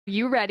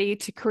You ready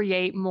to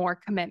create more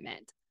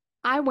commitment?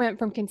 I went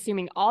from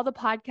consuming all the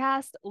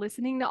podcasts,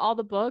 listening to all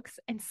the books,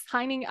 and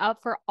signing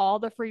up for all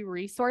the free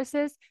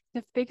resources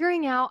to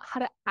figuring out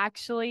how to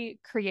actually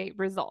create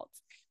results.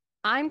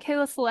 I'm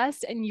Kayla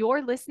Celeste, and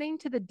you're listening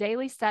to the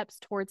Daily Steps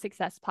Toward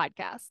Success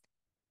podcast.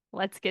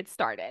 Let's get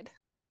started.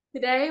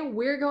 Today,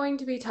 we're going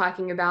to be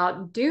talking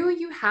about, do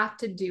you have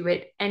to do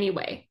it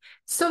anyway?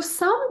 So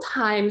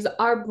sometimes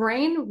our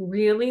brain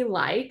really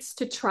likes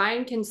to try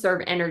and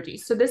conserve energy.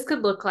 So this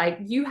could look like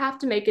you have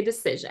to make a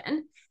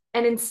decision.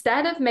 And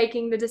instead of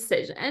making the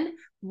decision,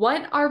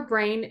 what our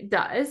brain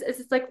does is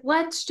it's like,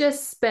 let's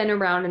just spin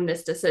around in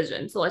this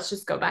decision. So let's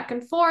just go back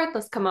and forth.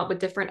 Let's come up with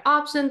different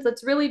options.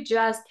 Let's really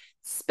just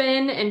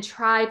spin and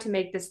try to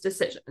make this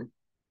decision.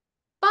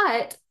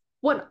 But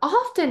what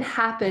often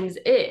happens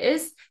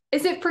is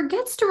it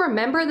forgets to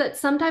remember that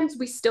sometimes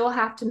we still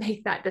have to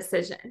make that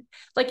decision.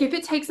 Like if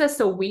it takes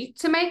us a week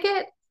to make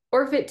it,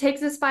 or if it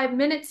takes us 5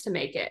 minutes to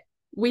make it,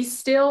 we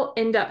still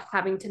end up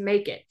having to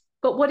make it.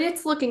 But what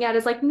it's looking at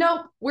is like,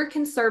 nope, we're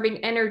conserving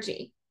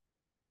energy.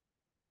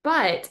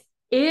 But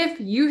if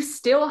you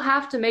still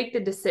have to make the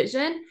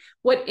decision,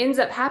 what ends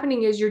up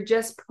happening is you're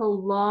just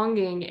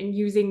prolonging and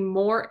using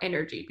more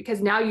energy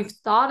because now you've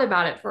thought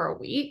about it for a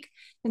week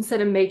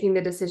instead of making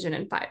the decision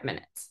in 5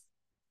 minutes.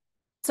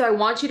 So I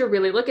want you to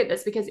really look at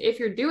this because if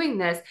you're doing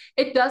this,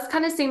 it does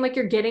kind of seem like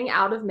you're getting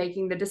out of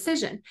making the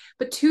decision.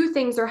 But two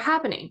things are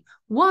happening.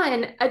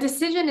 One, a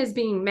decision is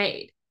being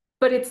made,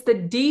 but it's the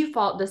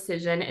default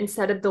decision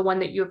instead of the one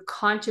that you have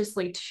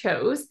consciously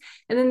chose.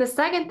 And then the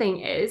second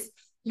thing is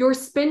you're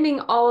spending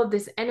all of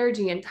this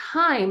energy and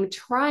time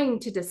trying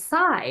to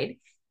decide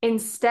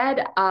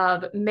instead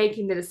of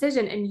making the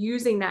decision and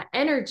using that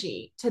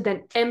energy to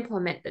then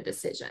implement the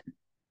decision.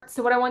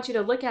 So what I want you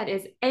to look at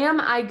is, am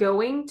I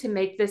going to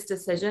make this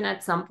decision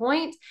at some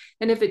point?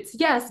 And if it's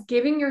yes,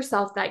 giving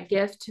yourself that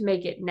gift to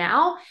make it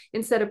now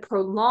instead of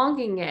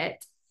prolonging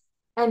it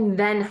and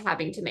then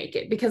having to make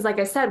it. Because like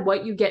I said,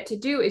 what you get to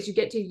do is you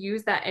get to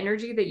use that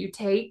energy that you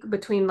take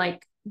between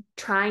like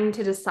trying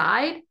to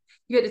decide.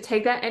 You get to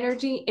take that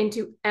energy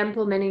into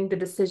implementing the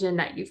decision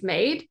that you've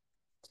made.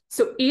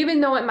 So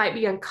even though it might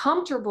be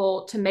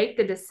uncomfortable to make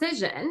the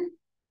decision,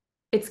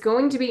 it's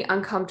going to be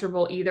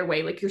uncomfortable either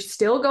way. Like you're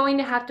still going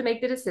to have to make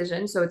the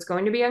decision. So it's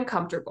going to be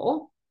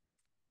uncomfortable.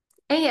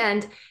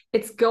 And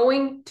it's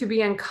going to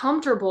be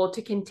uncomfortable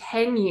to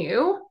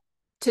continue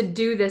to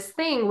do this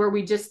thing where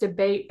we just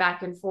debate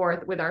back and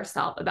forth with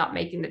ourselves about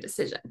making the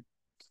decision.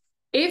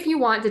 If you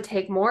want to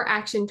take more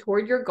action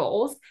toward your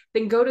goals,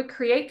 then go to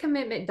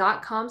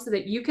createcommitment.com so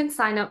that you can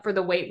sign up for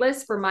the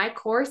waitlist for my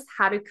course,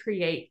 How to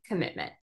Create Commitment.